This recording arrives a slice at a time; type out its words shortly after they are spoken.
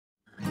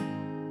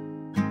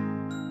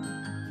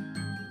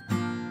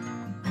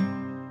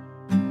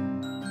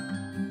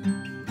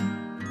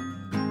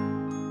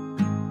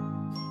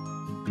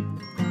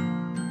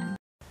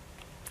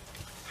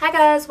Hi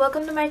guys,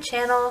 welcome to my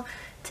channel.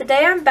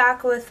 Today I'm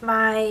back with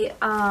my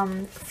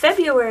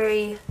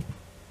February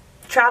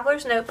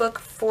Traveler's Notebook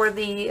for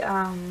the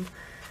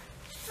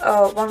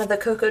one of the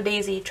Cocoa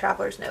Daisy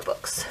Traveler's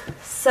Notebooks.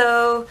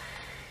 So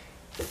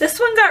this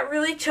one got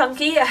really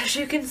chunky, as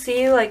you can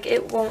see, like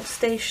it won't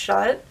stay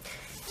shut.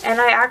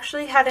 And I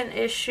actually had an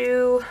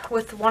issue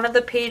with one of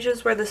the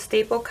pages where the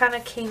staple kind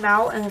of came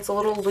out and it's a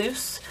little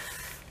loose.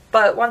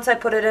 But once I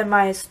put it in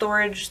my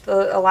storage,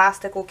 the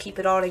elastic will keep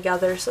it all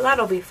together, so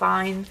that'll be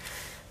fine.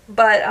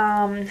 But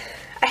I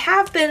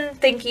have been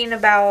thinking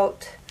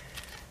about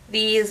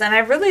these, and I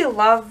really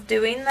love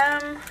doing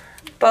them,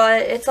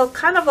 but it's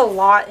kind of a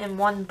lot in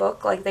one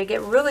book. Like, they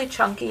get really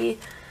chunky,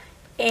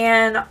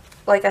 and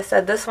like I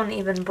said, this one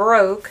even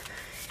broke.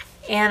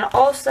 And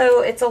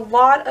also, it's a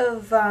lot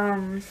of,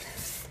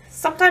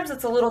 sometimes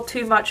it's a little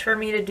too much for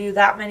me to do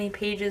that many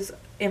pages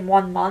in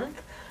 1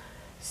 month.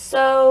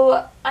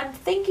 So I'm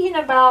thinking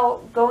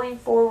about going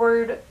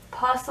forward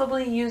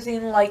possibly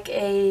using like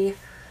a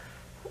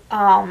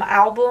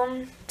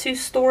album to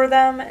store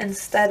them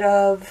instead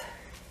of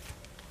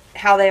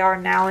how they are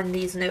now in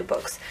these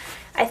notebooks.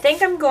 I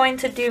think I'm going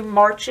to do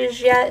Marches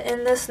yet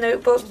in this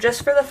notebook,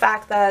 just for the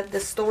fact that the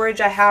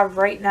storage I have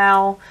right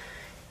now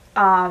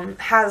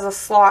has a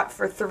slot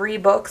for 3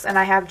 books, and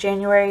I have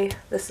January,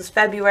 this is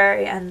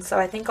February, and so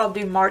I think I'll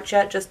do March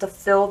yet just to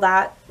fill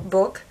that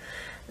book.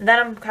 Then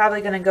I'm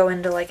probably going to go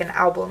into like an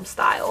album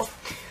style.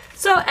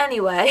 So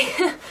anyway,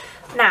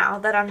 now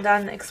that I'm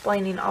done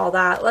explaining all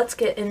that, let's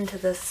get into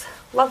this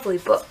lovely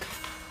book.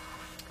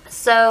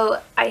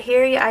 So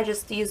I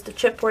just used a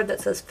chipboard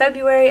that says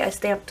February. I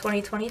stamped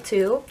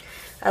 2022.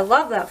 I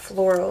love that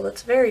floral.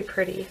 It's very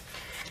pretty.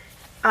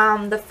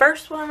 The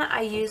first one I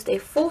used a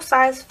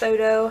full-size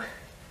photo,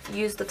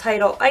 used the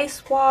title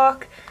Ice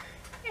Walk,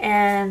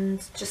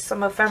 and just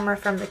some ephemera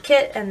from the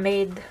kit, and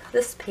made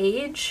this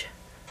page.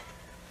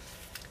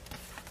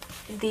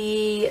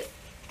 The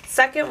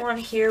second one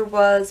here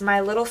was my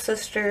little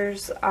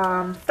sister's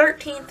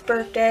 13th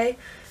birthday.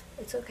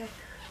 It's okay.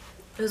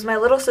 It was my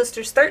little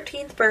sister's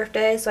 13th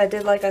birthday, so I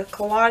did like a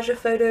collage of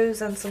photos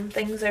and some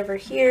things over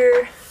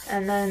here,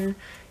 and then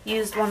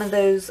used one of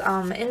those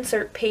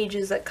insert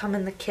pages that come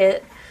in the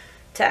kit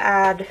to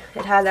add.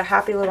 It had a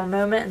happy little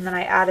moment, and then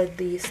I added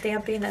the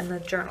stamping and the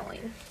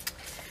journaling.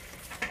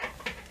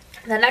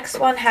 The next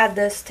one had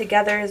this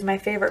Together is My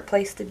Favorite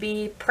Place to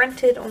Be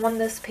printed on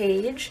this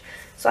page.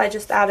 So I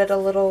just added a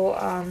little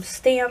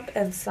stamp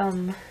and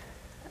some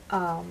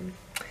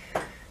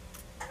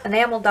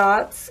enamel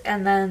dots,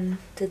 and then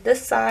did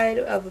this side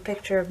of a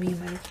picture of me and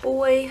my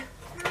boy.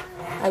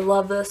 I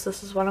love this.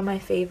 This is one of my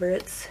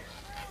favorites.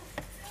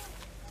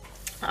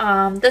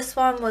 This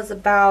one was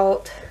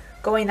about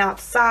going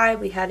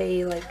outside. We had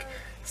a like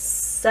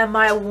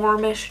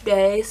semi-warmish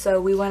day, so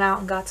we went out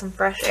and got some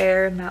fresh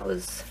air, and that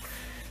was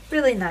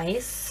really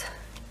nice.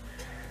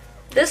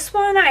 This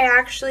one I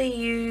actually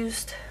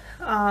used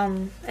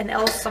some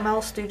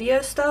Elle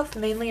Studio stuff,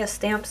 mainly a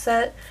stamp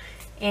set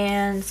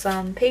and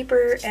some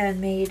paper,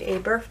 and made a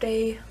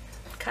birthday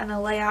kind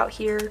of layout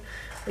here.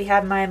 We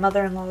had my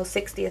mother-in-law's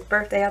 60th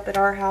birthday up at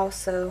our house,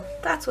 so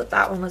that's what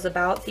that one was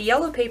about. The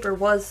yellow paper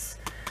was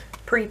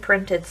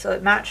pre-printed, so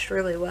it matched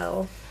really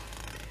well.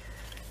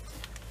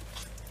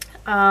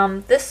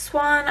 This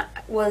one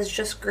was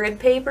just grid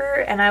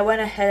paper, and I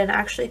went ahead and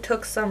actually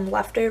took some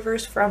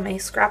leftovers from a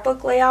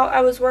scrapbook layout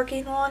I was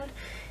working on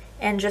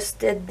and just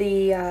did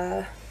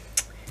the,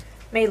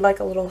 made like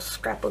a little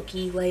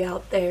scrapbooky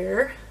layout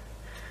there.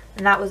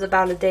 And that was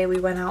about a day we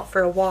went out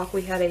for a walk.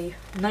 We had a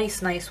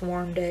nice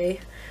warm day.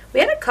 We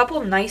had a couple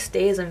of nice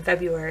days in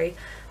February.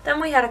 Then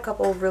we had a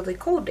couple of really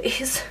cold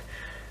days.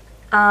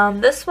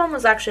 This one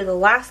was actually the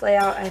last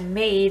layout I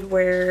made,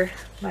 where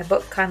my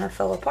book kind of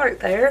fell apart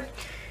there.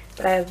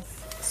 But I have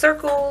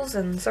circles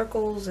and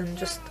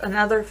just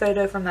another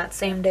photo from that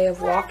same day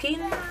of walking.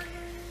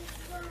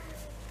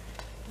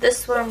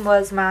 This one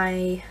was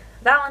my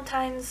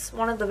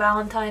one of the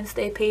Valentine's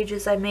Day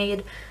pages I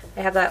made.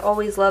 I have that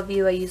Always Love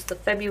You. I used the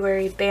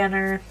February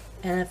banner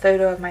and a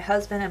photo of my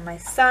husband and my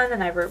son,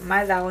 and I wrote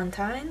My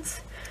Valentines.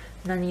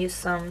 And then used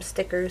some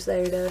stickers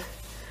there to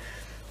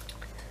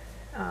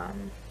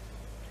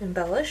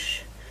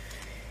embellish.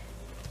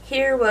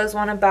 Here was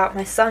one about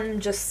my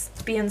son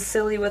just being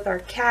silly with our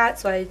cat,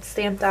 so I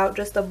stamped out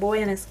just a boy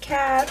and his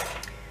cat,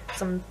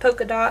 some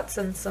polka dots,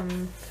 and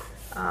some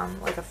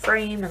like a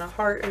frame and a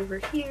heart over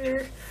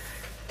here.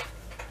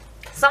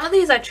 Some of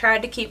these I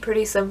tried to keep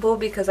pretty simple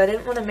because I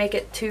didn't want to make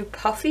it too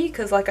puffy,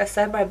 because like I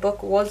said, my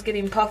book was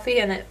getting puffy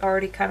and it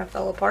already kind of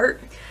fell apart.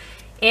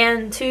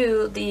 And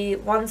two, the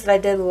ones that I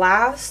did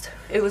last,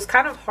 it was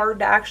kind of hard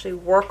to actually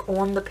work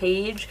on the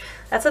page.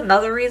 That's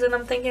another reason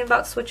I'm thinking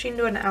about switching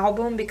to an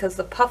album, because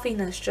the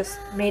puffiness just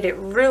made it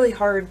really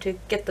hard to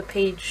get the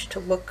page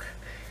to look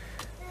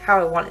how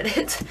I wanted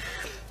it.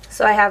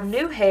 So I have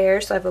new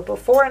hair, so I have a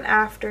before and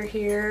after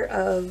here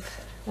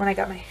of when I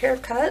got my hair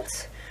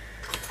cut.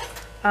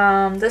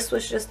 This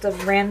was just a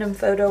random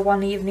photo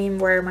one evening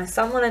where my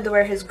son wanted to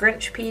wear his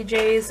Grinch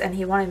PJs and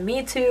he wanted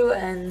me to,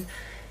 and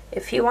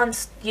if he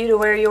wants you to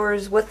wear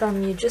yours with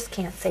him, you just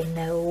can't say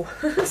no.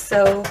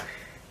 So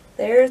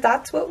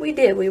that's what we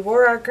did. We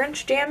wore our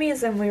Grinch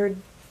jammies,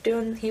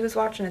 and he was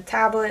watching a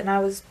tablet and I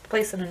was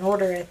placing an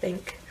order, I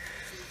think.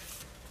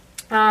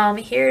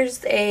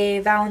 Here's a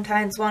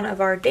Valentine's one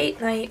of our date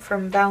night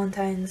from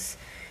Valentine's.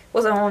 It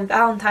wasn't on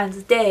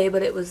Valentine's Day,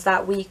 but it was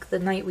that week, the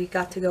night we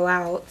got to go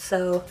out.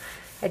 So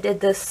I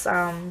did this,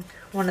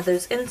 one of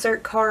those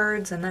insert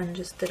cards, and then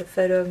just did a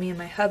photo of me and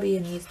my hubby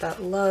and used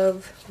that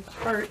love with a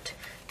heart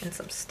and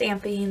some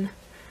stamping.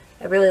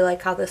 I really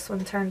like how this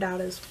one turned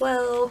out as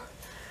well.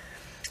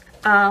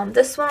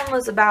 This one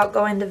was about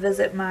going to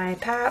visit my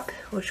pap,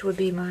 which would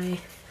be my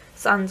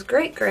son's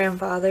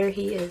great-grandfather.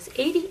 He is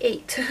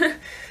 88.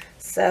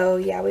 So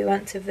yeah, we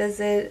went to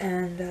visit,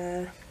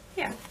 and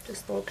yeah,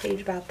 just a little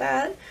page about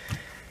that.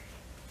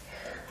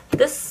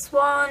 This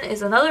one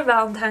is another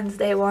Valentine's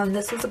Day one.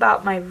 This was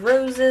about my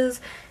roses,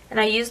 and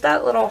I used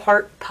that little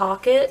heart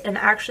pocket and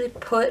actually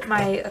put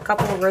a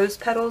couple of rose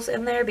petals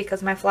in there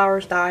because my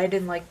flowers died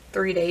in like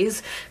 3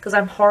 days, because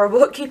I'm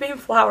horrible at keeping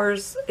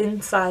flowers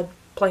inside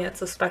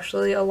plants,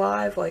 especially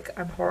alive. Like,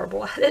 I'm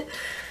horrible at it.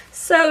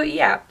 So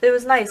yeah, it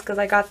was nice because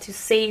I got to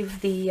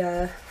save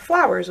the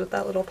flowers with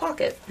that little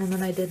pocket. And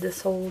then I did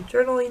this whole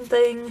journaling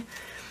thing,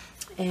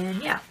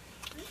 and yeah,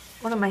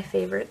 one of my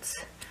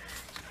favorites.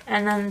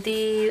 And then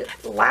the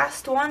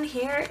last one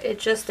here,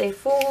 it's just a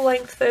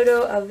full-length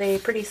photo of a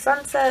pretty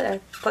sunset. I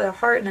put a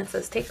heart and it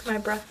says, "Take my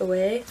breath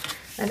away."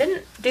 I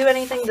didn't do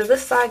anything to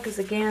this side because,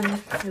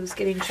 again, it was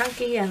getting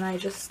chunky, and I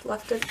just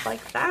left it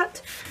like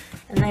that.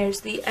 And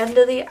there's the end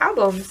of the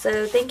album.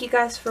 So thank you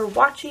guys for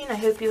watching. I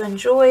hope you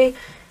enjoy.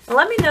 And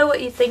let me know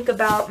what you think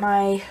about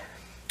my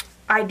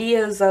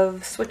ideas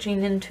of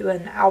switching into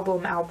an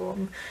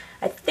album.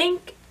 I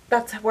think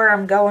that's where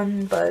I'm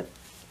going, but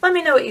let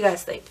me know what you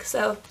guys think.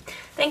 So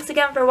thanks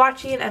again for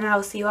watching, and I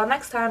will see you all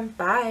next time.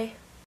 Bye!